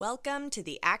Welcome to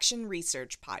the Action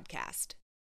Research Podcast.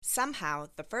 Somehow,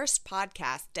 the first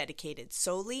podcast dedicated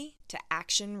solely to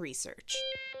action research.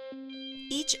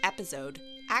 Each episode,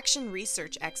 action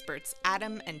research experts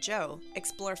Adam and Joe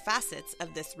explore facets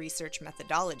of this research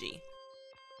methodology.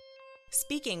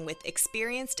 Speaking with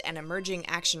experienced and emerging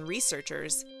action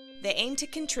researchers, they aim to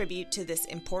contribute to this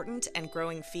important and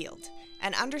growing field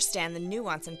and understand the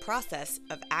nuance and process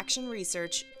of action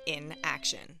research in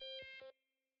action.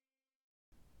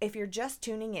 If you're just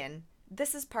tuning in,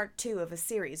 this is part 2 of a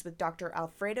series with Dr.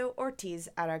 Alfredo Ortiz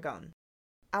Aragón.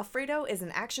 Alfredo is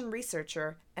an action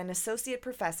researcher and associate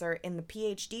professor in the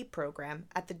PhD program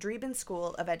at the Dreeben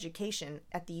School of Education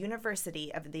at the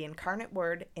University of the Incarnate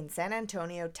Word in San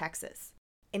Antonio, Texas.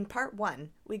 In part 1,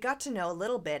 we got to know a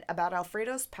little bit about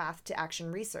Alfredo's path to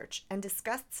action research and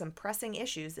discussed some pressing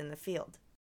issues in the field.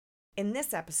 In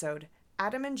this episode,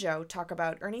 Adam and Joe talk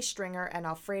about Ernie Stringer and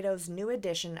Alfredo's new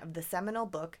edition of the seminal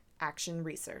book, Action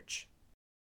Research.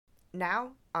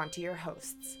 Now, on to your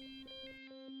hosts.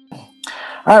 All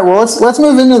right, well, let's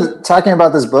move into talking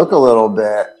about this book a little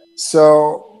bit.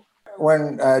 So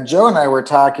when Joe and I were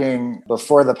talking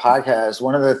before the podcast,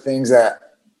 one of the things that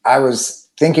I was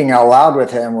thinking out loud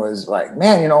with him was like,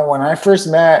 man, when I first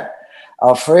met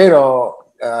Alfredo,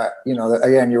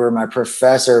 again, you were my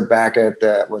professor back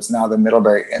at what's now the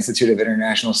Middlebury Institute of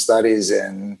International Studies.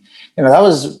 And, that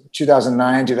was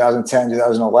 2009, 2010,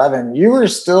 2011. You were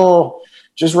still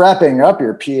just wrapping up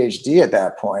your PhD at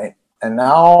that point. And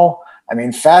now,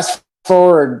 fast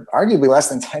forward, arguably less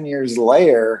than 10 years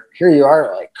later, here you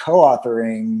are like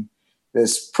co-authoring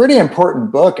this pretty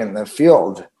important book in the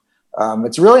field.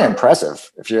 It's really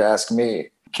impressive, if you ask me.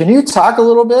 Can you talk a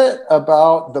little bit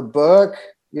about the book,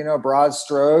 broad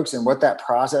strokes, and what that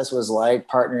process was like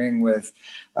partnering with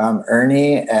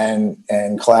Ernie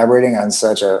and collaborating on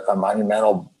such a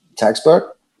monumental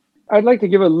textbook? I'd like to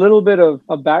give a little bit of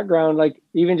a background, like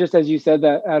even just as you said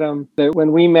that, Adam, that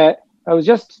when we met, I was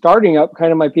just starting up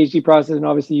kind of my PhD process, and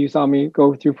obviously you saw me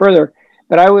go through further,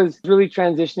 but I was really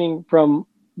transitioning from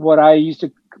what I used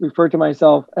to refer to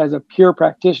myself as a pure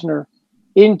practitioner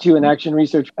into an action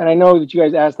research. And I know that you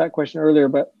guys asked that question earlier,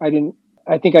 but I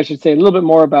think I should say a little bit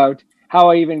more about how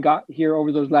I even got here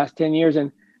over those last 10 years and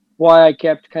why I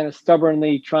kept kind of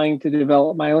stubbornly trying to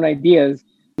develop my own ideas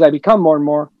as I become more and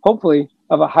more, hopefully,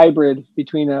 of a hybrid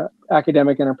between an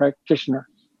academic and a practitioner.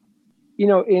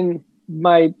 In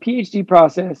my PhD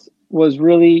process was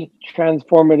really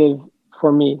transformative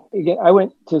for me. Again, I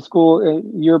went to school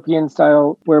European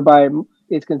style, whereby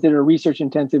it's considered a research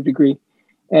intensive degree.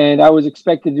 And I was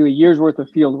expected to do a year's worth of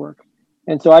field work.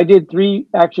 And so I did 3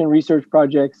 action research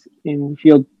projects in the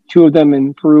field, 2 of them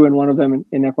in Peru and 1 of them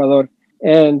in Ecuador.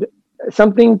 And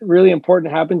something really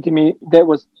important happened to me that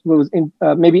was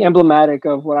maybe emblematic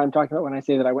of what I'm talking about when I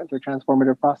say that I went through a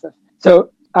transformative process.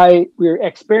 So we were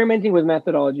experimenting with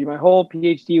methodology. My whole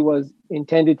PhD was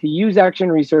intended to use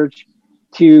action research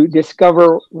to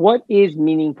discover what is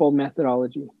meaningful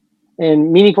methodology,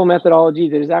 and meaningful methodology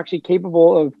that is actually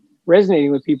capable of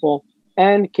resonating with people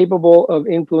and capable of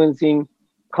influencing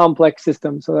complex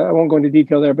systems. So I won't go into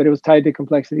detail there, but it was tied to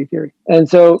complexity theory. And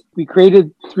so we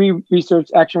created 3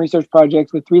 action research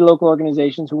projects with 3 local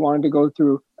organizations who wanted to go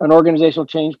through an organizational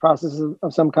change process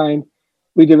of some kind.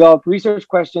 We developed research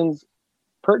questions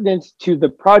pertinent to the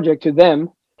project, to them,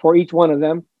 for each one of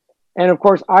them. And of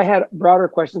course, I had broader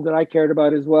questions that I cared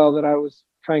about as well that I was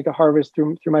trying to harvest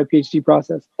through my PhD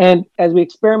process. And as we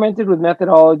experimented with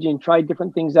methodology and tried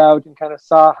different things out and kind of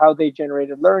saw how they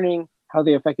generated learning, how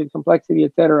they affected complexity,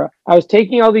 etc., I was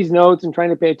taking all these notes and trying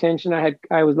to pay attention.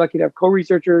 I was lucky to have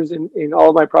co-researchers in all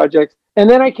of my projects. And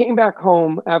then I came back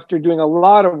home after doing a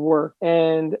lot of work,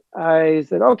 and I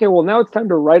said, okay, well, now it's time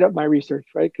to write up my research,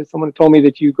 right? Because someone told me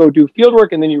that you go do field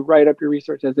work and then you write up your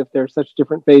research as if they're such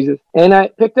different phases. And I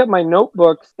picked up my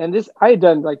notebooks, and I had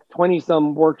done like 20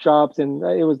 some workshops, and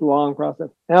it was a long process.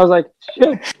 And I was like,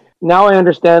 shit, now I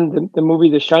understand the movie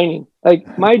The Shining.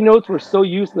 Like, my notes were so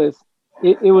useless.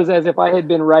 It was as if I had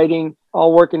been writing,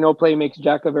 all work and no play makes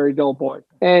Jack a very dull boy.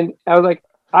 And I was like,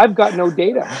 I've got no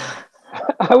data.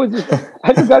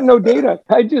 I've got no data.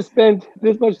 I just spent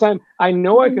this much time. I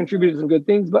know I contributed some good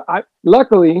things, but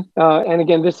luckily, and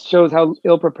again, this shows how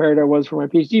ill-prepared I was for my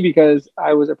PhD, because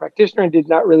I was a practitioner and did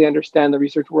not really understand the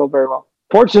research world very well.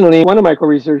 Fortunately, one of my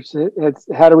co-researchers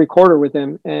had a recorder with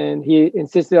him, and he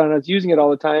insisted on us using it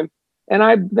all the time. And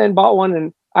I then bought one,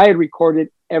 and I had recorded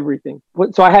everything.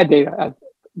 So I had data,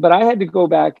 but I had to go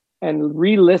back and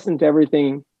re-listen to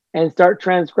everything and start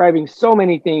transcribing so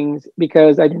many things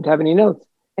because I didn't have any notes.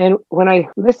 And when I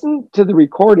listened to the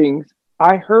recordings,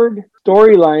 I heard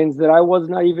storylines that I was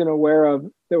not even aware of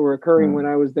that were occurring when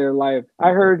I was there live. I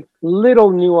heard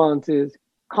little nuances,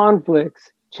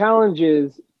 conflicts,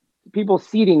 challenges, people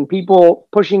seating, people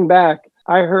pushing back.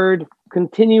 I heard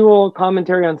continual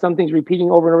commentary on some things repeating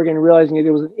over and over again and realizing that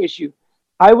it was an issue.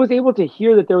 I was able to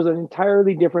hear that there was an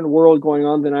entirely different world going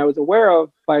on than I was aware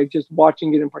of by just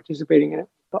watching it and participating in it.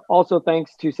 But also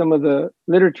thanks to some of the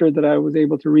literature that I was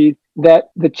able to read,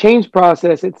 that the change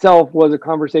process itself was a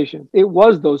conversation. It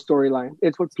was those storylines.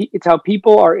 It's how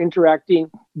people are interacting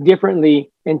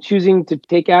differently and choosing to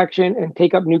take action and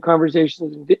take up new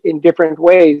conversations in different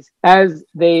ways as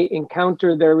they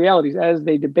encounter their realities, as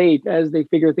they debate, as they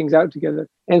figure things out together.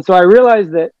 And so I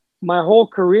realized that my whole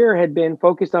career had been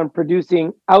focused on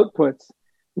producing outputs,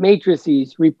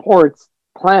 matrices, reports,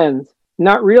 plans,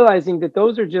 not realizing that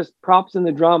those are just props in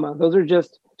the drama. Those are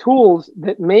just tools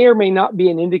that may or may not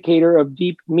be an indicator of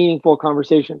deep, meaningful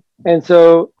conversation. And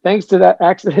so thanks to that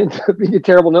accident of being a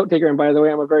terrible note taker, and by the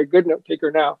way, I'm a very good note taker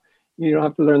now. You don't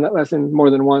have to learn that lesson more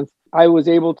than once. I was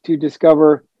able to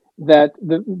discover that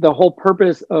the whole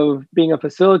purpose of being a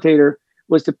facilitator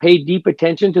was to pay deep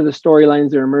attention to the storylines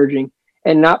that are emerging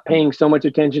and not paying so much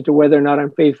attention to whether or not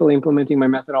I'm faithfully implementing my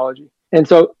methodology. And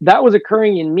so that was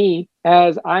occurring in me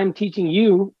as I'm teaching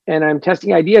you and I'm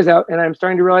testing ideas out, and I'm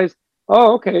starting to realize,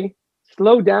 oh, okay,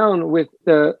 slow down with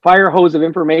the fire hose of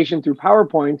information through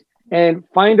PowerPoint and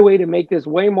find a way to make this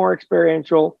way more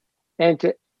experiential and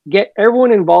to get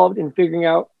everyone involved in figuring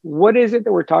out what is it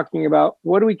that we're talking about,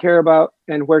 what do we care about,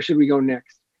 and where should we go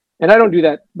next. And I don't do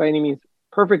that by any means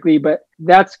perfectly, but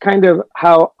that's kind of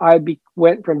how I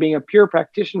went from being a pure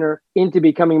practitioner into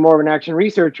becoming more of an action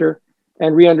researcher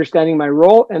and re-understanding my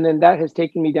role. And then that has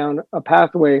taken me down a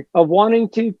pathway of wanting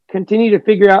to continue to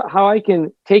figure out how I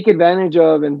can take advantage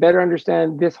of and better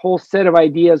understand this whole set of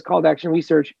ideas called action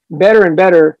research better and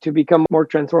better to become more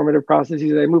transformative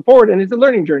processes as I move forward. And it's a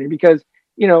learning journey because,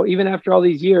 you know, even after all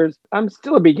these years, I'm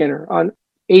still a beginner on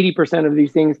 80% of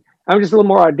these things. I'm just a little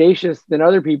more audacious than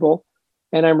other people,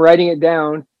 and I'm writing it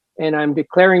down and I'm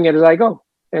declaring it as I go.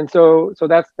 And so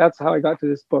that's how I got to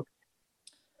this book.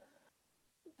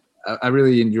 I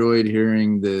really enjoyed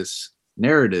hearing this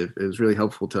narrative. It was really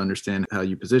helpful to understand how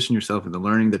you position yourself in the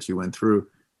learning that you went through.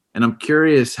 And I'm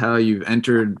curious how you've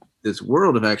entered this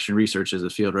world of action research as a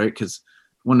field, right? Because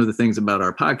one of the things about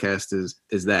our podcast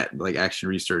is that like action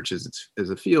research is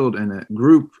a field and a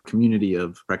group community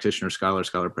of practitioners,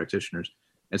 scholar practitioners.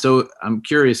 And so I'm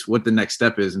curious what the next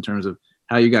step is in terms of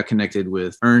how you got connected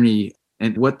with Ernie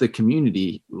and what the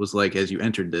community was like as you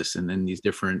entered this. And then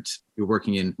you're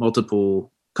working in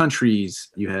multiple countries,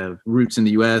 you have roots in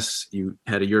the US, you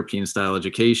had a European style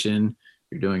education,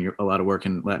 you're doing a lot of work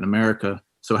in Latin America.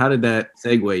 So how did that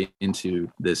segue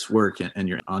into this work and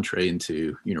your entree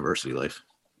into university life?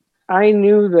 I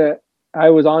knew that I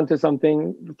was onto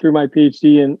something through my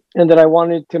PhD and that I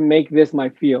wanted to make this my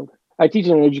field. I teach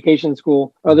in an education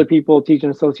school. Other people teach in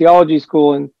a sociology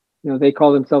school, and they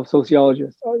call themselves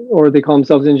sociologists or they call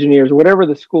themselves engineers or whatever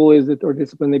the school is or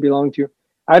discipline they belong to.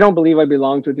 I don't believe I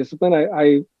belong to a discipline.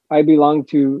 I belong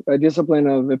to a discipline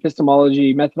of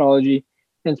epistemology, methodology,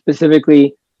 and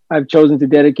specifically, I've chosen to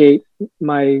dedicate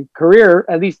my career,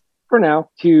 at least for now,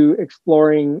 to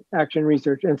exploring action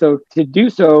research. And so to do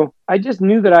so, I just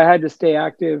knew that I had to stay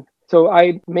active. So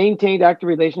I maintained active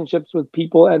relationships with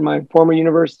people at my former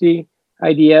university,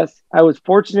 IDS. I was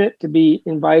fortunate to be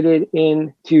invited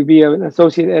in to be an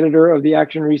associate editor of the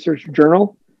Action Research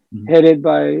Journal, headed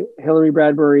by Hillary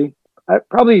Bradbury.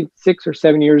 Probably 6 or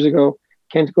 7 years ago,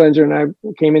 Kent Glenser and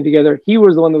I came in together. He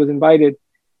was the one that was invited.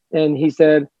 And he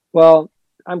said, well,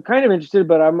 I'm kind of interested,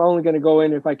 but I'm only going to go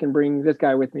in if I can bring this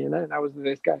guy with me. And I was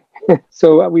this guy.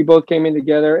 So we both came in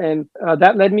together. And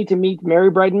that led me to meet Mary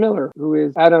Bryden Miller, who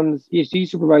is Adam's PhD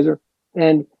supervisor.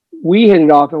 And we hit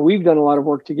it off, and we've done a lot of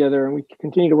work together, and we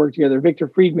continue to work together. Victor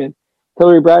Friedman,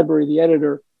 Hillary Bradbury, the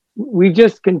editor. We've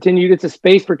just continued. It's a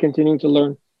space for continuing to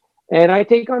learn. And I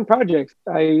take on projects.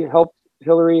 I helped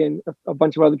Hillary and a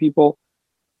bunch of other people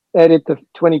edit the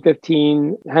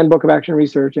 2015 Handbook of Action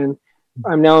Research. And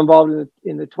I'm now involved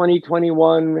in the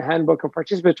 2021 Handbook of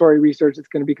Participatory Research that's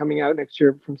going to be coming out next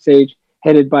year from SAGE,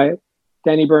 headed by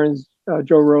Danny Burns,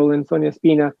 Joe Rowland, Sonia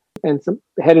Spina, and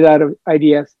headed out of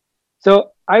IDS.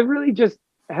 So I really just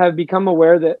have become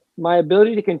aware that my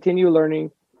ability to continue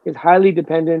learning is highly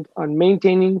dependent on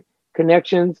maintaining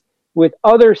connections with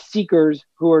other seekers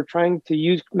who are trying to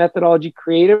use methodology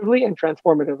creatively and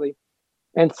transformatively.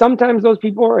 And sometimes those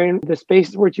people are in the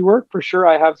spaces where you work. For sure,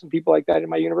 I have some people like that in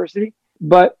my university.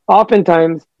 But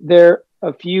oftentimes, there are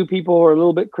a few people who are a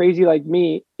little bit crazy like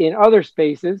me in other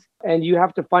spaces. And you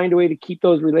have to find a way to keep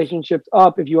those relationships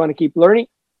up if you want to keep learning.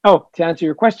 Oh, to answer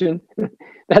your question,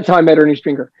 that's how I met Ernie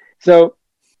Stringer. So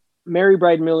Mary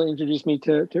Bride Miller introduced me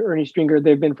to Ernie Stringer.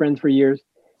 They've been friends for years.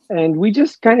 And we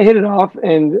just kind of hit it off.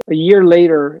 And a year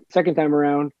later, second time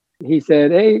around, he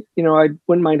said, hey, I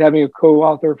wouldn't mind having a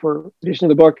co-author for edition of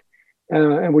the book.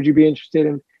 And would you be interested?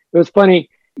 And it was funny.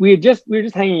 We were just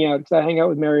hanging out, because I hang out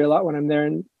with Mary a lot when I'm there,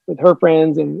 and with her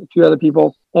friends and a few other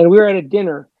people. And we were at a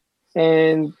dinner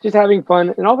and just having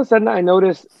fun. And all of a sudden I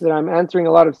noticed that I'm answering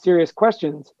a lot of serious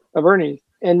questions of Ernie's.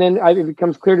 And then it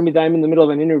becomes clear to me that I'm in the middle of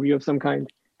an interview of some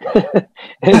kind.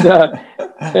 and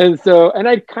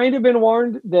I'd kind of been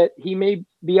warned that he may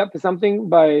be up to something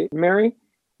by Mary,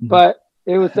 but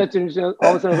it was all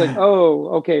of a sudden I was like, oh,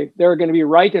 okay, there are going to be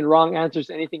right and wrong answers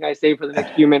to anything I say for the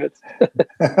next few minutes.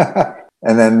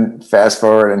 And then fast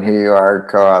forward, and here you are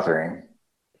co-authoring.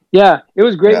 Yeah, it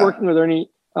was great working with Ernie.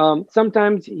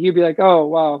 Sometimes he'd be like, oh,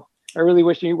 wow, I really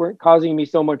wish you weren't causing me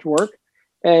so much work.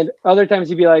 And other times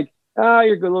he'd be like,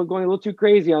 you're going a little too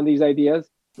crazy on these ideas.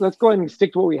 Let's go ahead and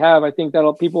stick to what we have. I think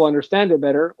that'll people understand it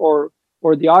better, or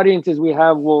the audiences we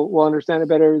have will understand it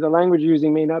better. The language you're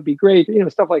using may not be great,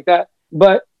 stuff like that.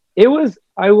 But it was,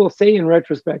 I will say in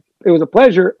retrospect, it was a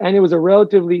pleasure, and it was a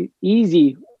relatively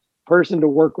easy person to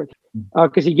work with,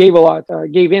 because he gave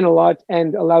in a lot,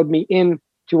 and allowed me in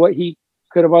to what he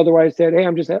could have otherwise said, hey,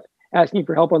 I'm just asking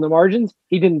for help on the margins.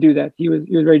 He didn't do that. He was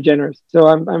very generous. So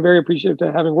I'm very appreciative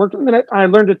to having worked with him, and I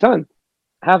learned a ton.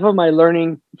 Half of my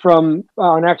learning from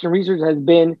on action research has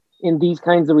been in these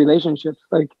kinds of relationships,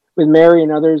 like with Mary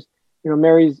and others.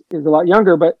 Mary's is a lot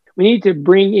younger, but we need to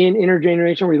bring in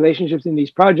intergenerational relationships in these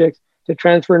projects to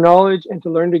transfer knowledge and to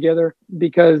learn together,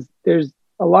 because there's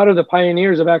a lot of the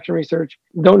pioneers of action research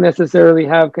don't necessarily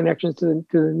have connections to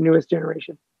the newest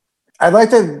generation. I'd like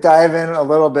to dive in a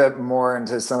little bit more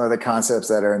into some of the concepts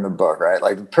that are in the book, right?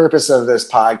 Like the purpose of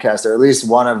this podcast, or at least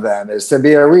one of them, is to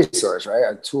be a resource, right?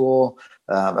 A tool,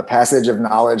 a passage of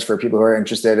knowledge for people who are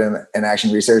interested in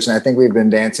action research. And I think we've been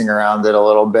dancing around it a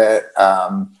little bit.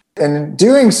 In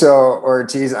doing so,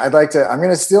 Ortiz, I'm going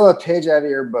to steal a page out of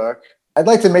your book. I'd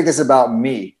like to make this about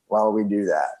me while we do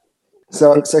that.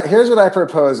 So here's what I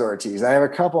propose, Ortiz. I have a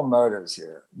couple motives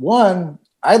here. One,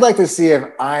 I'd like to see if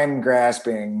I'm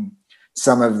grasping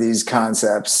some of these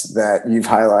concepts that you've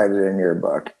highlighted in your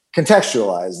book.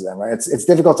 Contextualize them, right? It's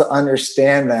difficult to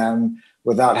understand them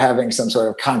without having some sort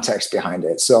of context behind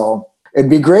it. So it'd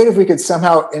be great if we could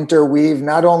somehow interweave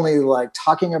not only like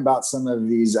talking about some of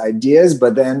these ideas,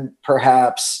 but then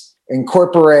perhaps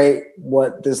incorporate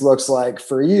what this looks like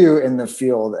for you in the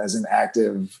field as an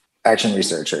active action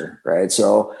researcher, right?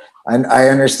 So I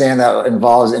understand that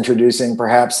involves introducing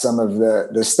perhaps some of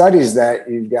the studies that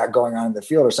you've got going on in the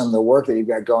field, or some of the work that you've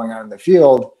got going on in the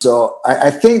field. So I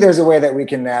think there's a way that we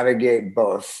can navigate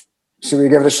both. Should we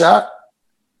give it a shot?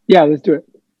 Yeah, let's do it.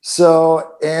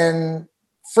 So in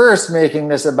first making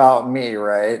this about me,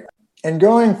 right? And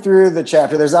going through the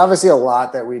chapter, there's obviously a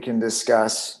lot that we can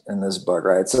discuss in this book,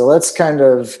 right? So let's kind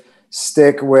of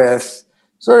stick with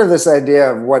sort of this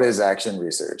idea of what is action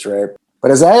research, right? But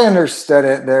as I understood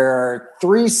it, there are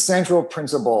three central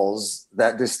principles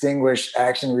that distinguish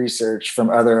action research from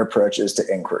other approaches to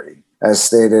inquiry, as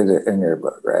stated in your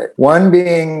book, right? One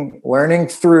being learning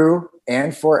through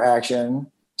and for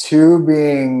action. Two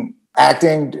being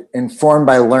acting informed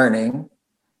by learning.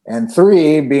 And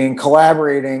three being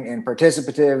collaborating in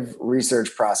participative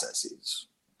research processes.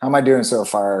 How am I doing so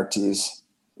far, Ortiz?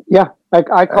 Yeah,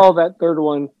 I call that third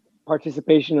one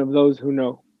participation of those who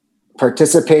know.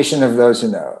 Participation of those who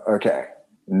know. Okay,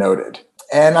 noted.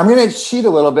 And I'm going to cheat a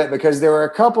little bit because there were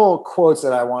a couple quotes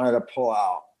that I wanted to pull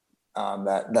out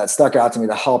that stuck out to me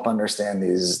to help understand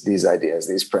these ideas,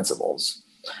 these principles.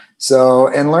 So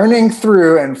in learning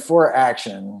through and for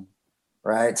action,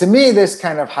 right? To me, this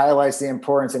kind of highlights the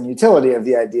importance and utility of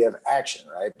the idea of action,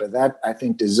 right? But that, I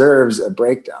think, deserves a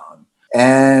breakdown.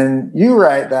 And you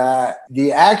write that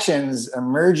the actions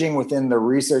emerging within the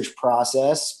research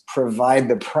process provide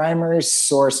the primary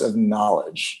source of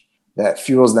knowledge that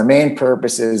fuels the main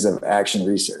purposes of action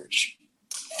research.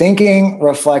 Thinking,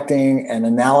 reflecting, and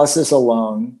analysis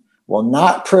alone will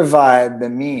not provide the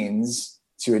means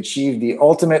to achieve the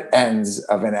ultimate ends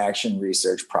of an action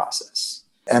research process.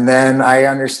 And then I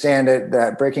understand it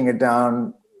that breaking it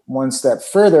down one step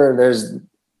further, there's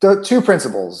two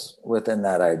principles within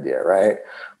that idea, right?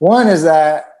 One is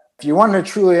that if you want to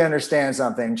truly understand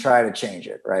something, try to change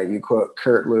it, right? You quote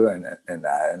Kurt Lewin in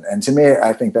that. And to me,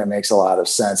 I think that makes a lot of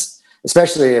sense,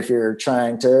 especially if you're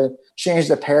trying to change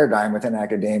the paradigm within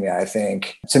academia. I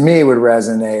think, to me, would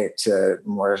resonate to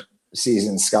more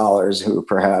seasoned scholars who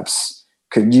perhaps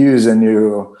could use a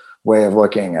new way of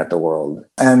looking at the world.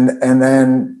 And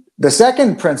then the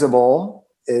second principle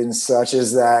is such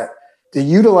is that to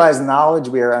utilize knowledge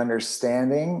we are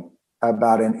understanding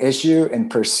about an issue in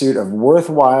pursuit of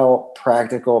worthwhile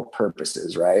practical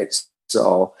purposes, right?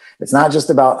 So it's not just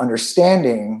about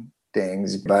understanding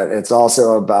things, but it's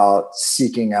also about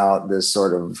seeking out this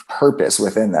sort of purpose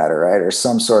within that, right? Or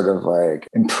some sort of like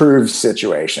improved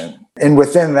situation. And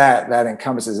within that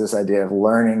encompasses this idea of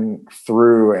learning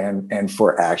through and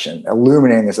for action,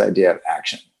 illuminating this idea of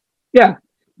action. Yeah.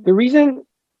 The reason,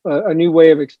 a new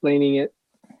way of explaining it,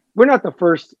 we're not the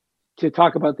first to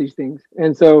talk about these things.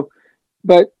 And so,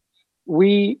 but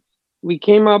we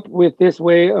came up with this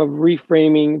way of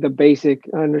reframing the basic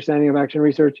understanding of action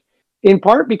research, in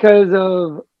part because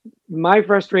of my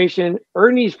frustration,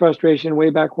 Ernie's frustration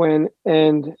way back when,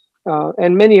 and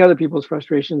many other people's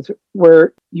frustrations,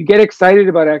 where you get excited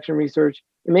about action research.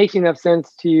 It makes enough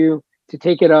sense to you to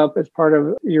take it up as part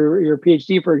of your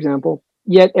PhD, for example.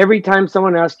 Yet every time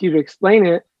someone asks you to explain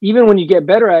it, even when you get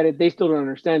better at it, they still don't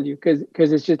understand you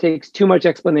because it just takes too much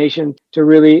explanation to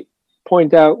really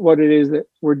point out what it is that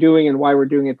we're doing and why we're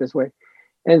doing it this way.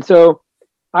 And so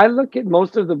I look at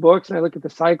most of the books and I look at the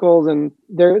cycles, and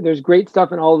there's great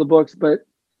stuff in all of the books, but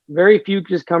very few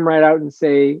just come right out and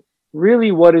say,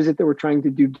 really, what is it that we're trying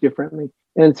to do differently?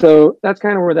 And so that's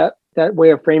kind of where that way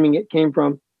of framing it came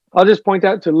from. I'll just point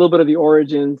out to a little bit of the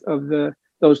origins of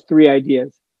those three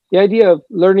ideas. The idea of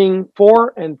learning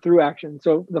for and through action.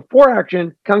 So the for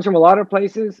action comes from a lot of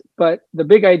places, but the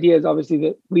big idea is obviously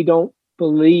that we don't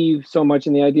believe so much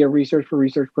in the idea of research for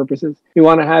research purposes. We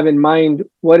want to have in mind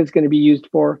what it's going to be used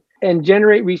for and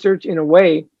generate research in a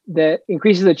way that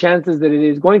increases the chances that it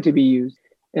is going to be used.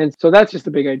 And so that's just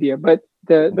a big idea. But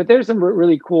there's some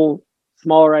really cool,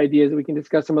 smaller ideas that we can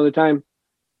discuss some other time,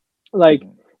 like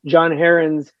John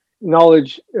Heron's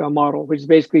knowledge model, which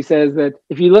basically says that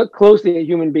if you look closely at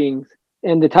human beings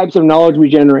and the types of knowledge we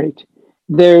generate,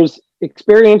 there's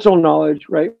experiential knowledge,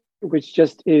 right? Which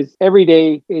just is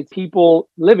everyday, it's people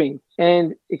living.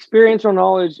 And experiential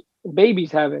knowledge,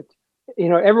 babies have it.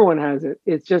 Everyone has it.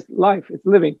 It's just life, it's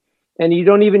living. And you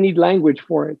don't even need language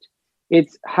for it.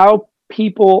 It's how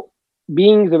people,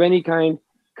 beings of any kind,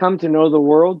 come to know the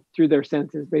world through their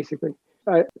senses, basically.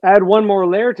 Add one more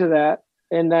layer to that,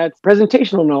 and that's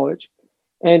presentational knowledge.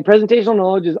 And presentational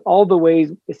knowledge is all the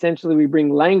ways, essentially, we bring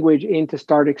language in to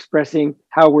start expressing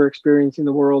how we're experiencing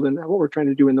the world and what we're trying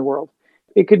to do in the world.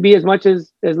 It could be as much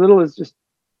as little as just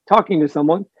talking to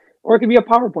someone, or it could be a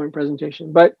PowerPoint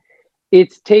presentation. But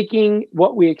it's taking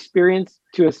what we experience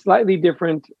to a slightly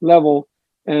different level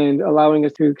and allowing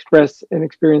us to express and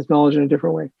experience knowledge in a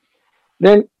different way.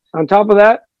 Then on top of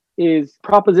that is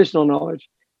propositional knowledge.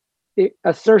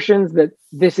 Assertions that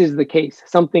this is the case,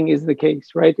 something is the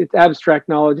case, right? It's abstract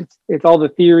knowledge. It's all the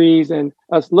theories and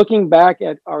us looking back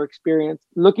at our experience,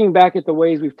 looking back at the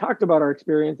ways we've talked about our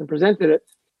experience and presented it,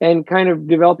 and kind of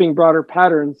developing broader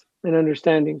patterns and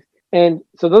understandings. And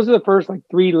so those are the first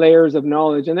three layers of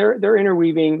knowledge, and they're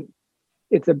interweaving.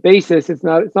 It's a basis. It's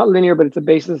not linear, but it's a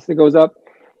basis that goes up.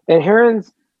 And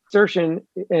Heron's assertion,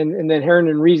 and then Heron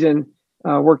and Reason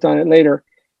worked on it later,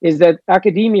 is that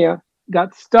academia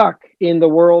got stuck in the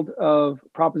world of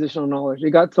propositional knowledge. They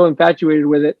got so infatuated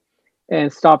with it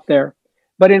and stopped there.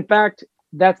 But in fact,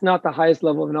 that's not the highest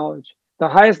level of knowledge. The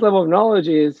highest level of knowledge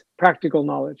is practical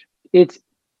knowledge. It's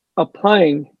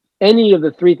applying any of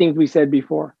the three things we said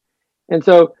before. And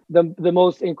so the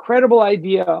most incredible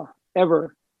idea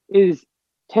ever is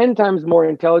 10 times more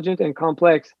intelligent and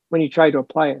complex when you try to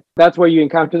apply it. That's where you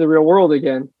encounter the real world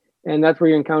again. And that's where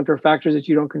you encounter factors that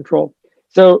you don't control.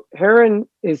 So Heron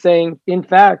is saying, in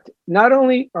fact, not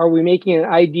only are we making an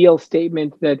ideal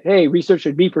statement that, hey, research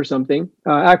should be for something,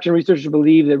 action researchers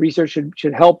believe that research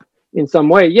should help in some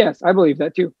way. Yes, I believe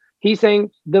that too. He's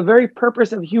saying the very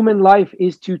purpose of human life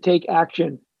is to take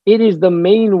action. It is the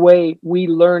main way we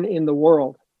learn in the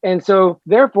world. And so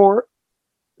therefore,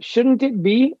 shouldn't it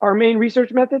be our main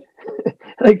research method?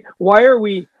 Why are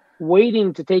we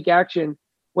waiting to take action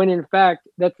when in fact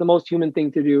that's the most human thing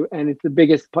to do and it's the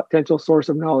biggest potential source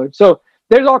of knowledge? So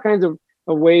there's all kinds of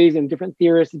ways and different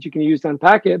theorists that you can use to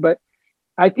unpack it, but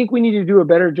I think we need to do a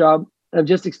better job of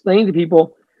just explaining to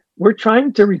people we're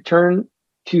trying to return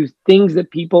to things that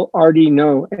people already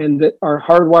know and that are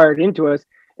hardwired into us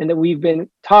and that we've been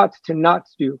taught to not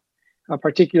do,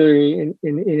 particularly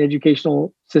in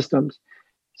educational systems.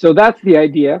 So that's the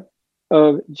idea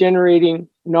of generating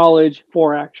knowledge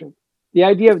for action. The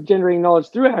idea of generating knowledge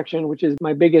through action, which is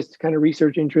my biggest kind of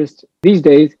research interest these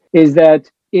days, is that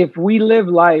if we live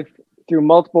life through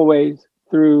multiple ways,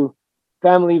 through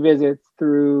family visits,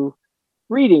 through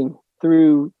reading,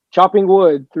 through chopping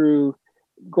wood, through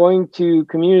going to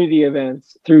community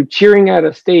events, through cheering at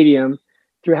a stadium,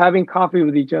 through having coffee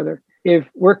with each other, if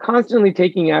we're constantly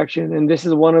taking action, and this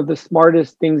is one of the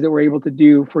smartest things that we're able to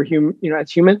do for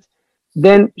as humans,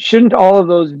 then shouldn't all of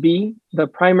those be the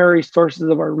primary sources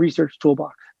of our research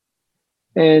toolbox?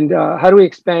 And how do we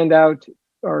expand out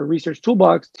our research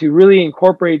toolbox to really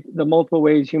incorporate the multiple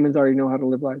ways humans already know how to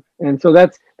live life? And so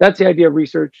that's the idea of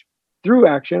research through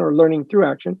action, or learning through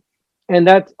action. And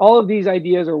that's all of these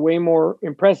ideas are way more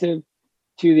impressive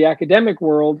to the academic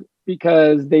world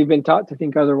because they've been taught to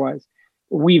think otherwise.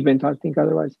 We've been taught to think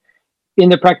otherwise. In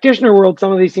the practitioner world,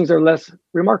 some of these things are less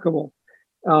remarkable.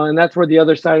 And that's where the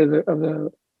other side of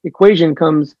the equation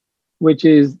comes, which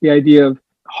is the idea of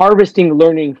harvesting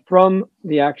learning from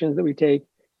the actions that we take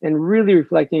and really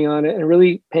reflecting on it and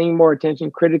really paying more attention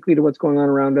critically to what's going on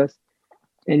around us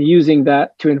and using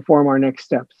that to inform our next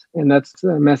steps. And that's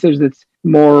a message that's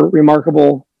more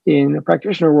remarkable in the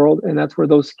practitioner world. And that's where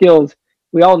those skills,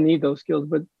 we all need those skills,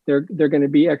 but they're going to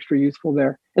be extra useful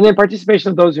there. And then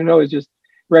participation of those who know is just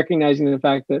recognizing the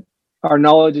fact that our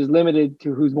knowledge is limited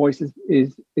to whose voice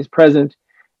is present.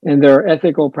 And there are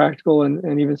ethical, practical,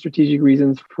 and even strategic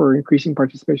reasons for increasing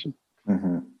participation.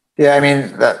 Mm-hmm. Yeah, I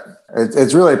mean,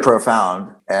 it's really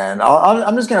profound. And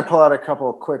I'm just going to pull out a couple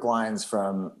of quick lines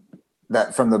from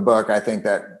the book, I think,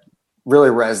 that really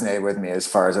resonate with me as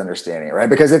far as understanding it, right?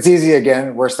 Because it's easy,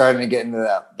 again, we're starting to get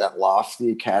into that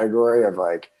lofty category of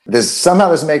like, somehow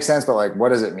this makes sense, but like, what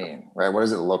does it mean, right? What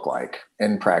does it look like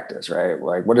in practice, right?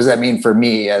 Like, what does that mean for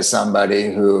me as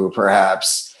somebody who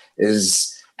perhaps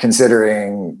is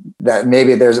considering that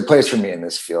maybe there's a place for me in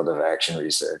this field of action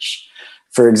research?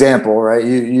 For example, right,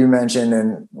 you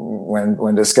mentioned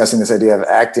when discussing this idea of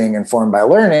acting informed by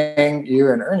learning,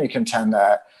 you and Ernie contend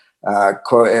that,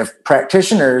 quote, if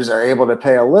practitioners are able to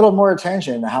pay a little more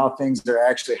attention to how things are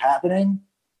actually happening,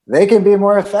 they can be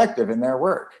more effective in their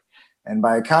work. And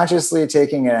by consciously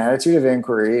taking an attitude of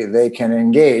inquiry, they can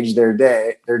engage their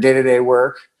day-to-day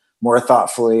work more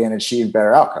thoughtfully and achieve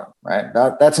better outcome, right?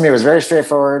 That to me was very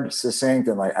straightforward, succinct,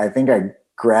 and like I think I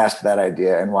grasped that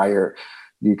idea and why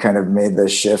you kind of made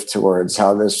this shift towards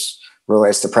how this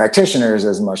relates to practitioners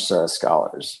as much as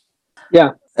scholars.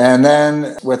 Yeah. And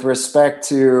then with respect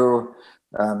to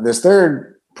this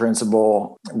third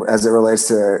principle, as it relates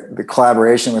to the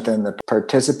collaboration within the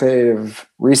participative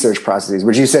research processes,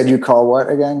 which you said you call what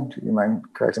again? Do you mind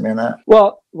correcting me on that?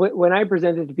 Well, when I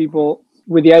present it to people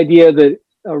with the idea that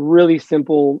a really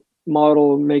simple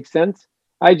model makes sense,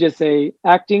 I just say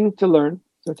acting to learn,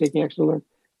 so taking action to learn,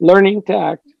 learning to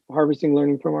act, harvesting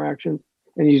learning from our actions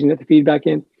and using that to feedback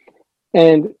in,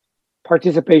 and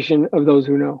participation of those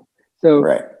who know. So,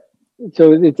 right.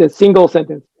 So it's a single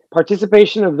sentence.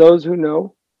 Participation of those who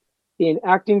know in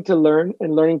acting to learn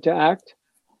and learning to act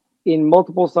in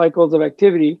multiple cycles of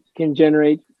activity can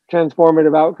generate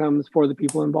transformative outcomes for the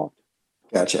people involved.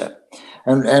 Gotcha.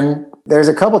 And there's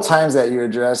a couple times that you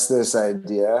address this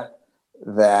idea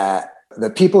that the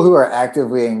people who are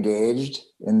actively engaged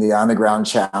in the on-the-ground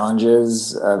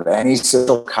challenges of any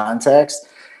social context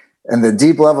and the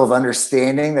deep level of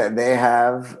understanding that they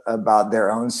have about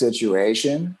their own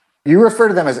situation, you refer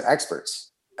to them as experts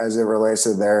as it relates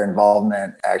to their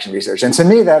involvement in action research. And to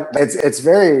me, that it's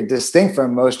very distinct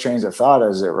from most trains of thought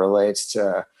as it relates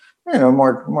to,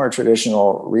 more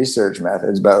traditional research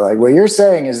methods. But like what you're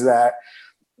saying is that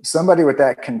somebody with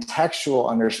that contextual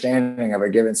understanding of a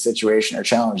given situation or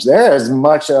challenge, they're as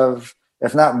much of,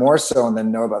 if not more so, in the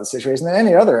know about the situation than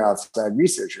any other outside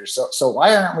researcher. So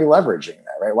why aren't we leveraging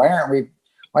that, right? Why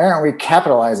aren't we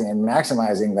capitalizing and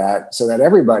maximizing that so that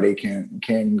everybody can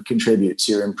contribute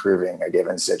to improving a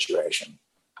given situation?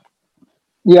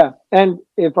 Yeah, and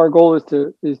if our goal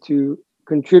is to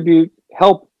contribute,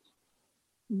 help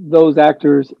those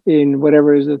actors in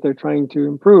whatever it is that they're trying to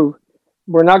improve,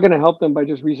 we're not going to help them by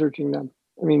just researching them.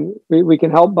 I mean, we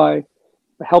can help by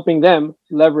helping them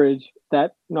leverage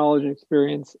that knowledge and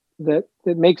experience that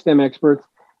makes them experts,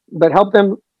 but help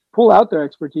them pull out their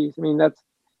expertise. I mean,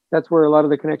 that's where a lot of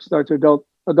the connections are to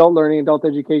adult learning, adult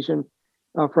education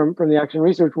from the action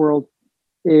research world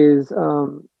is,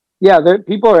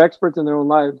 people are experts in their own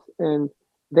lives and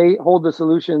they hold the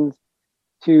solutions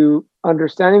to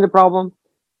understanding the problem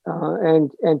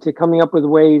and to coming up with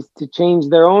ways to change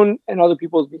their own and other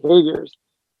people's behaviors.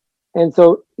 And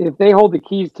so if they hold the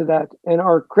keys to that and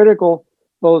are critical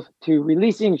both to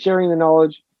releasing, sharing the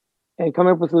knowledge and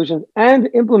coming up with solutions and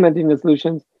implementing the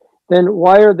solutions, then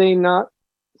why are they not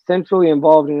centrally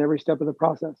involved in every step of the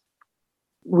process?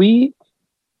 We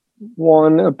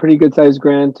won a pretty good sized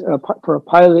grant for a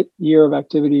pilot year of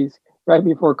activities right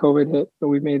before COVID hit, but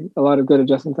we've made a lot of good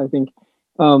adjustments, I think.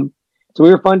 So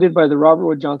we were funded by the Robert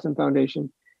Wood Johnson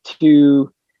Foundation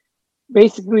to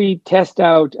basically test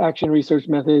out action research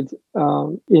methods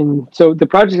so the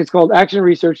project is called Action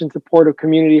Research in Support of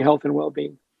Community Health and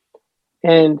Wellbeing.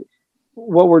 And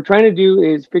what we're trying to do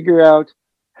is figure out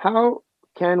how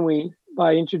can we,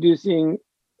 by introducing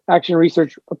action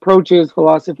research approaches,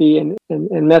 philosophy,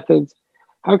 and methods,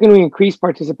 how can we increase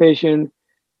participation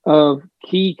of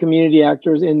key community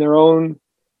actors in their own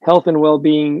health and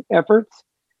well-being efforts,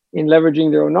 in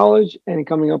leveraging their own knowledge and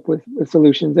coming up with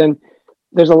solutions. And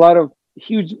there's a lot of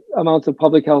huge amounts of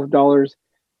public health dollars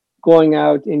going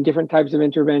out in different types of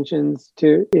interventions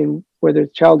in whether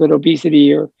it's childhood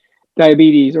obesity or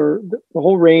diabetes or the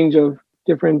whole range of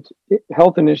different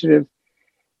health initiatives.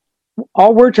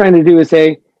 All we're trying to do is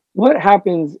say, what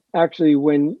happens actually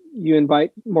when you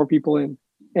invite more people in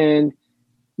and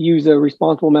use a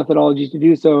responsible methodology to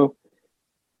do so?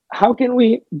 How can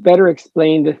we better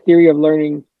explain the theory of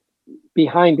learning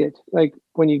behind it? Like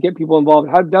when you get people involved,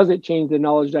 how does it change the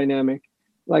knowledge dynamic?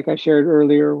 Like I shared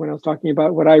earlier when I was talking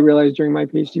about what I realized during my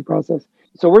PhD process.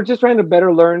 So we're just trying to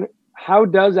better learn, how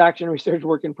does action research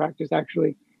work in practice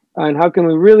actually? And how can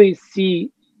we really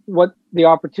see what the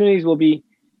opportunities will be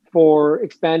for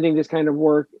expanding this kind of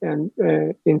work and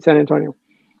in San Antonio?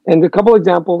 And a couple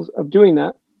examples of doing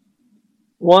that.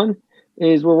 One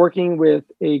is we're working with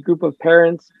a group of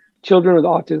parents, children with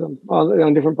autism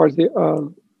on different parts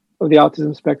of the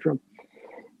autism spectrum.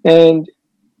 And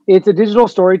it's a digital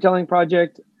storytelling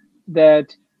project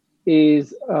that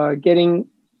is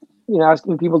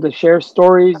asking people to share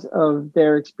stories of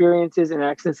their experiences and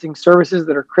accessing services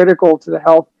that are critical to the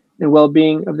health and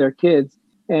well-being of their kids,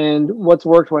 and what's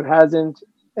worked, what hasn't,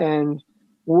 and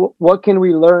what can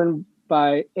we learn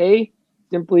by A,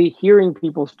 simply hearing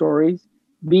people's stories,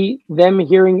 B, them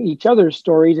hearing each other's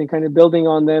stories and kind of building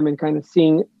on them and kind of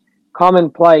seeing common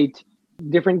plight,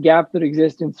 different gaps that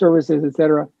exist in services,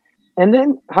 etc. And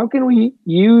then how can we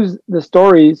use the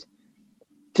stories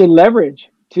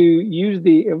to use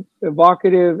the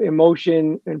evocative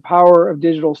emotion and power of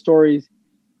digital stories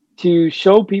to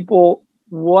show people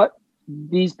what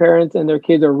these parents and their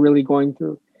kids are really going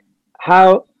through,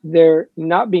 how they're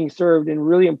not being served in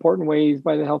really important ways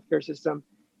by the healthcare system,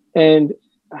 and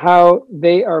how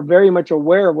they are very much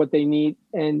aware of what they need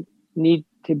and need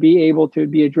to be able to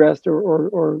be addressed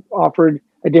or offered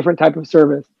a different type of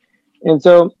service. And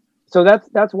so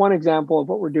that's one example of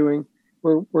what we're doing.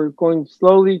 We're going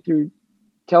slowly through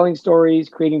telling stories,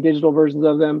 creating digital versions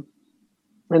of them,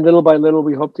 and little by little,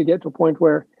 we hope to get to a point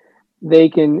where they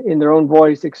can, in their own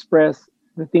voice, express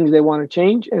the things they want to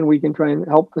change, and we can try and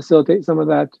help facilitate some of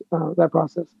that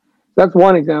process. So that's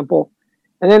one example.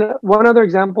 And then one other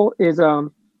example is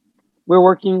we're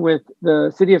working with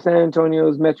the City of San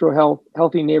Antonio's Metro Health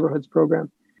Healthy Neighborhoods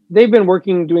program. They've been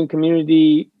working doing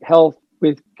community health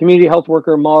with community health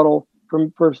worker model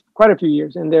for quite a few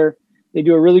years, and they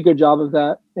do a really good job of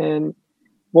that. And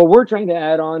what we're trying to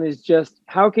add on is just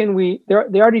how can they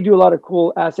already do a lot of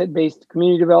cool asset-based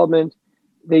community development.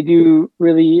 They do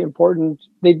really important,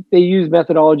 they use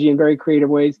methodology in very creative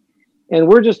ways. And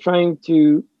we're just trying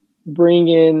to bring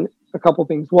in a couple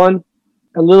things. One,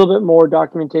 a little bit more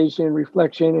documentation,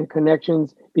 reflection, and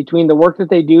connections between the work that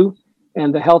they do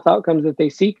and the health outcomes that they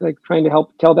seek, like trying to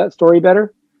help tell that story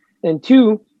better. And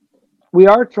two, we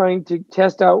are trying to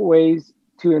test out ways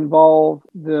to involve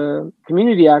the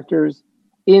community actors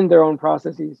in their own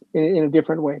processes in a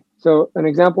different way. So an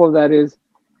example of that is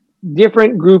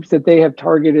different groups that they have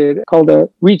targeted called a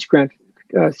REACH grant,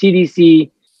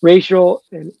 CDC, Racial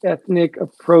and Ethnic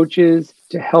Approaches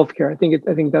to Healthcare. I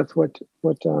think that's what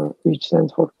REACH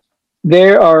stands for.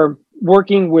 They are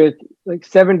working with like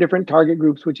 7 different target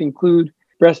groups, which include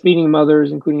breastfeeding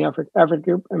mothers, including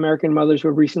African American mothers who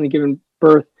have recently given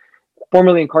birth,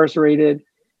 formerly incarcerated,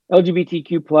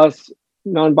 LGBTQ plus,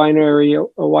 non-binary, a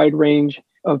wide range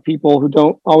of people who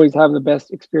don't always have the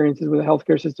best experiences with the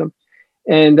healthcare system,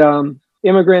 and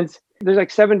immigrants. There's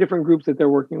like 7 different groups that they're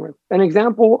working with. An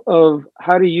example of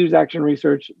how to use action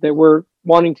research that we're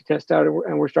wanting to test out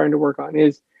and we're starting to work on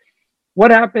is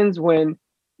what happens when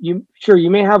you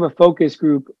may have a focus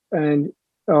group and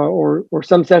or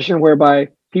some session whereby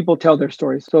people tell their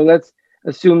stories. So let's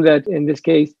assume that in this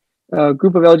case, a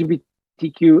group of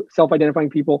LGBTQ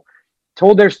self-identifying people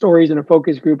told their stories in a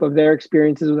focus group of their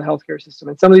experiences with the healthcare system.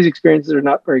 And some of these experiences are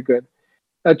not very good.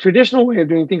 A traditional way of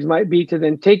doing things might be to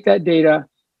then take that data,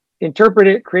 interpret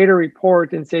it, create a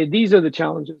report, and say, these are the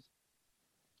challenges.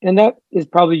 And that is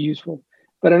probably useful.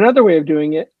 But another way of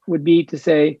doing it would be to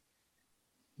say,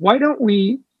 why don't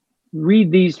we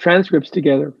read these transcripts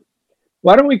together?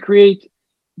 Why don't we create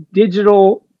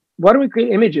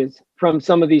images from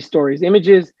some of these stories,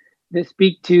 images that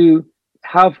speak to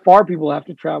how far people have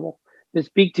to travel, that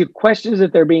speak to questions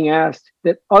that they're being asked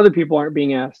that other people aren't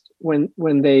being asked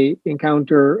when they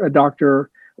encounter a doctor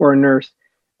or a nurse,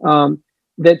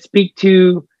 that speak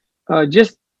to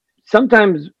just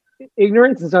sometimes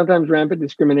ignorance and sometimes rampant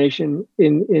discrimination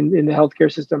in the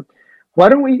healthcare system. Why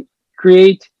don't we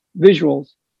create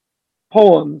visuals,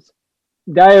 poems,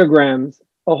 diagrams,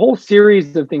 a whole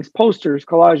series of things, posters,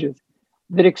 collages,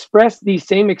 that express these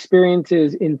same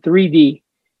experiences in 3D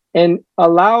and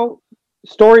allow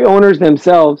story owners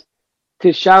themselves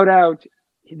to shout out,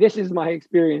 this is my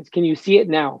experience. Can you see it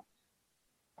now?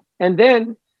 And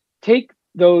then take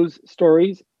those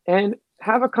stories and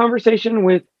have a conversation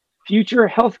with future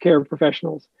healthcare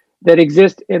professionals that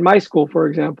exist in my school, for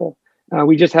example.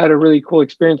 We just had a really cool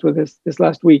experience with this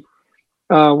last week,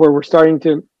 where we're starting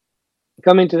to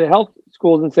come into the health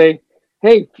schools and say,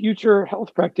 hey, future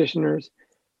health practitioners,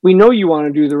 we know you want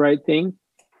to do the right thing,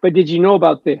 but did you know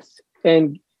about this?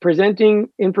 And presenting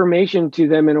information to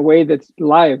them in a way that's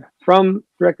live,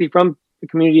 directly from the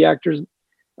community actors'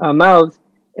 mouths,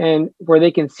 and where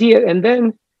they can see it, and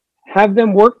then have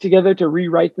them work together to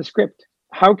rewrite the script.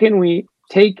 How can we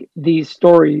take these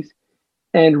stories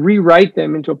and rewrite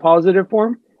them into a positive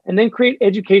form, and then create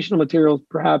educational materials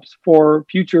perhaps for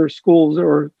future schools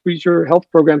or future health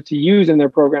programs to use in their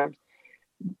programs?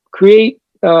 Create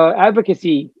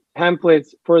advocacy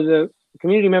pamphlets for the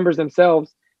community members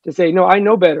themselves to say, no, I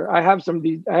know better. I have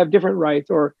I have different rights,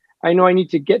 or I know I need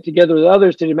to get together with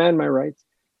others to demand my rights.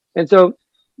 And so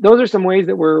those are some ways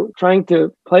that we're trying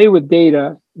to play with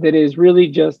data that is really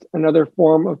just another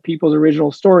form of people's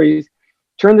original stories,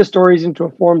 turn the stories into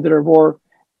a form that are more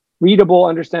readable,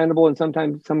 understandable, and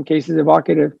sometimes, some cases,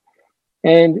 evocative,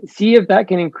 and see if that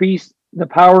can increase the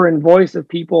power and voice of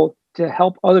people to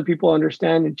help other people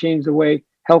understand and change the way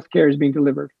healthcare is being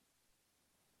delivered.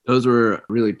 Those were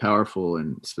really powerful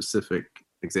and specific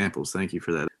examples. Thank you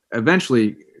for that.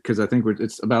 Eventually, because I think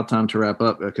it's about time to wrap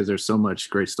up, because there's so much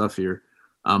great stuff here.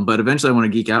 But eventually I want to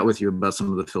geek out with you about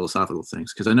some of the philosophical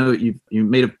things, because I know you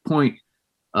made a point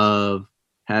of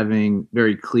having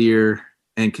very clear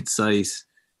and concise,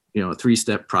 a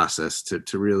 3-step process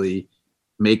to really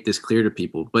make this clear to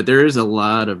people. But there is a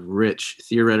lot of rich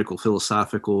theoretical,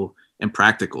 philosophical, and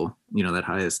practical, that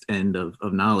highest end of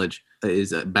knowledge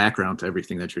is a background to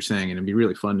everything that you're saying. And it'd be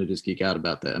really fun to just geek out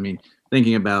about that. I mean,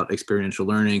 thinking about experiential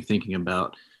learning, thinking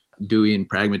about Deweyan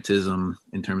pragmatism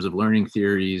in terms of learning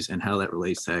theories and how that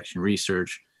relates to action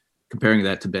research, comparing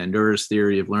that to Bandura's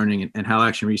theory of learning and how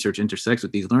action research intersects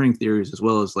with these learning theories, as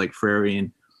well as like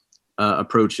Freirean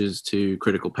approaches to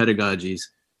critical pedagogies.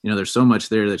 There's so much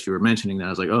there that you were mentioning that I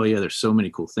was like, oh yeah, there's so many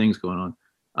cool things going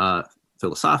on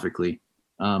philosophically.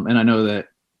 And I know that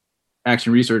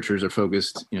action researchers are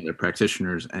focused, they're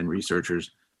practitioners and researchers.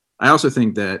 I also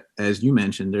think that, as you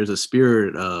mentioned, there's a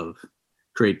spirit of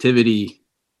creativity,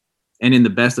 and in the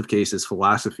best of cases,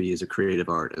 philosophy is a creative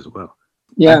art as well.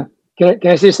 Yeah. Can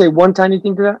I just say one tiny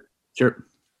thing to that? Sure.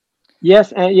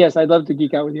 Yes, and yes, I'd love to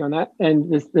geek out with you on that.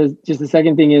 And this just the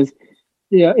second thing is,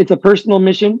 it's a personal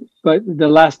mission, but the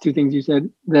last two things you said,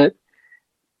 that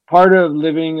part of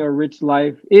living a rich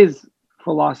life is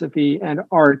philosophy and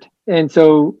art. And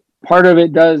so part of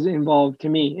it does involve, to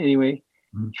me anyway,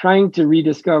 trying to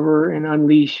rediscover and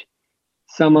unleash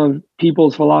some of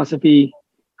people's philosophy,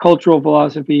 cultural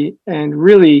philosophy, and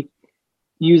really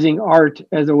using art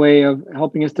as a way of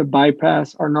helping us to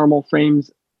bypass our normal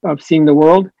frames of seeing the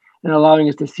world and allowing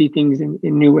us to see things in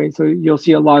new ways. So you'll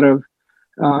see a lot of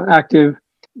active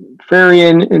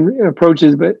Freirean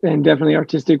approaches, and definitely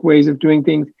artistic ways of doing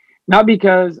things, not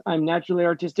because I'm naturally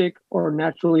artistic or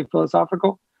naturally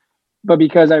philosophical, but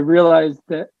because I realized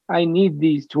that I need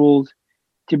these tools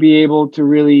to be able to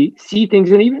really see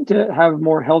things and even to have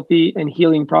more healthy and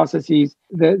healing processes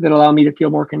that allow me to feel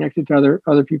more connected to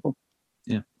other people.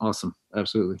 Yeah, awesome.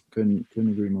 Absolutely. Couldn't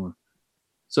agree more.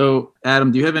 So,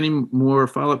 Adam, do you have any more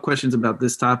follow-up questions about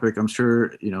this topic? I'm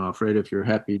sure, Alfredo, if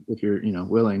you're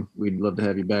willing, we'd love to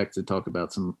have you back to talk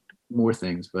about some more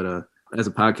things. But as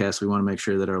a podcast, we want to make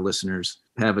sure that our listeners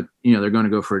have they're going to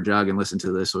go for a jog and listen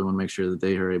to this. So we want to make sure that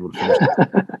they are able to finish.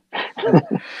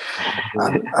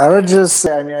 I would just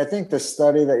say, I think the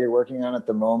study that you're working on at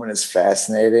the moment is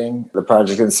fascinating, the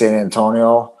project in San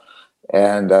Antonio.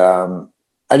 And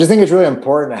I just think it's really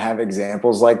important to have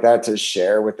examples like that to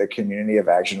share with the community of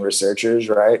action researchers,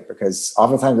 right? Because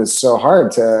oftentimes it's so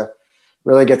hard to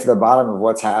really get to the bottom of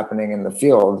what's happening in the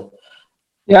field.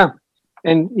 Yeah.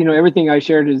 And, everything I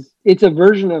shared it's a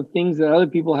version of things that other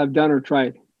people have done or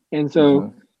tried. And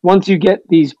so once you get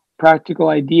these practical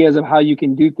ideas of how you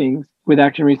can do things with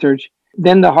action research,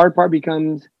 then the hard part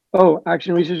becomes,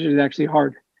 action research is actually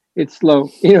hard. it's slow.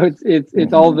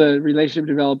 It's all the relationship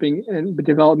development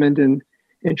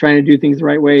and trying to do things the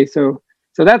right way. So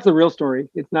that's the real story.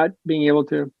 It's not being able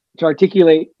to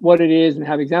articulate what it is and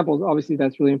have examples. Obviously,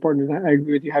 that's really important. And I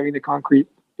agree with you. Having the concrete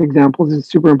examples is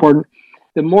super important.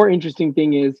 The more interesting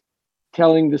thing is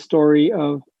telling the story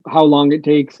of how long it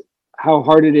takes, how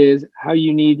hard it is, how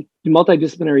you need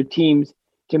multidisciplinary teams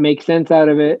to make sense out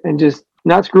of it and just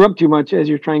not screw up too much as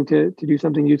you're trying to do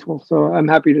something useful. So I'm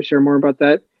happy to share more about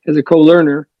that as a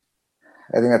co-learner.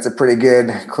 I think that's a pretty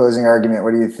good closing argument.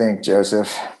 What do you think,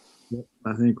 Joseph?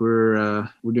 I think we're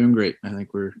doing great. I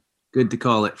think we're good to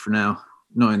call it for now,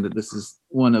 knowing that this is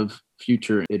one of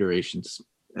future iterations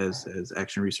as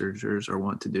action researchers are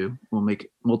wont to do. We'll make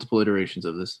multiple iterations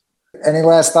of this. Any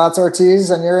last thoughts,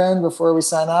 Ortiz, on your end before we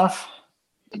sign off?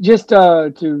 Just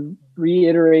to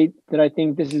reiterate that I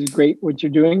think this is great what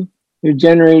you're doing. You're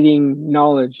generating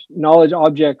knowledge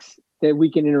objects that we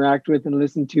can interact with and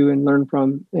listen to and learn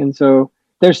from. And so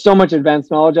there's so much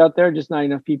advanced knowledge out there, just not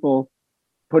enough people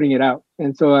putting it out.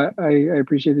 And so I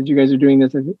appreciate that you guys are doing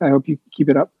this. I hope you keep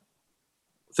it up.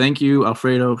 Thank you,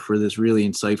 Alfredo, for this really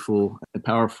insightful and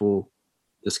powerful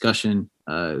discussion.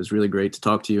 It was really great to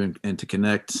talk to you and to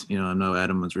connect. I know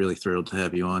Adam was really thrilled to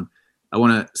have you on. I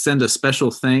want to send a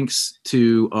special thanks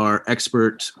to our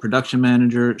expert production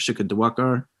manager, Shika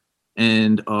Dwakar,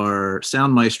 and our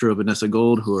sound maestro, Vanessa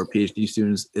Gold, who are PhD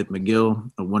students at McGill,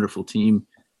 a wonderful team,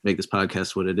 make this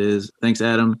podcast what it is. Thanks,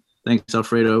 Adam. Thanks,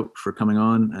 Alfredo, for coming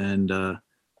on, and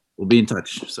we'll be in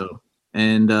touch.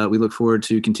 And we look forward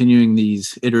to continuing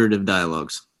these iterative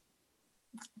dialogues.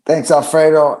 Thanks,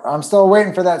 Alfredo. I'm still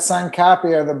waiting for that signed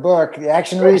copy of the book, The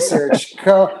Action Research,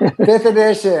 5th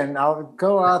edition.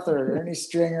 Co-author, Ernie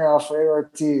Stringer, Alfredo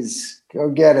Ortiz. Go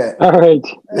get it. All right.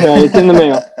 Yeah, it's in the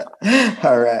mail.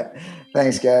 All right.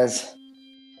 Thanks, guys.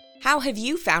 How have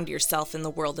you found yourself in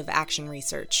the world of action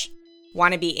research?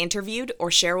 Want to be interviewed or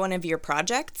share one of your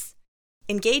projects?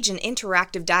 Engage in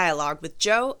interactive dialogue with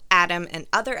Joe, Adam, and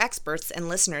other experts and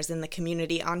listeners in the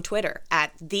community on Twitter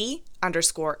at @the_ARPod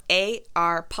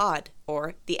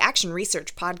or the Action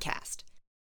Research Podcast.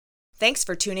 Thanks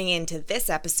for tuning in to this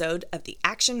episode of the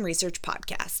Action Research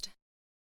Podcast.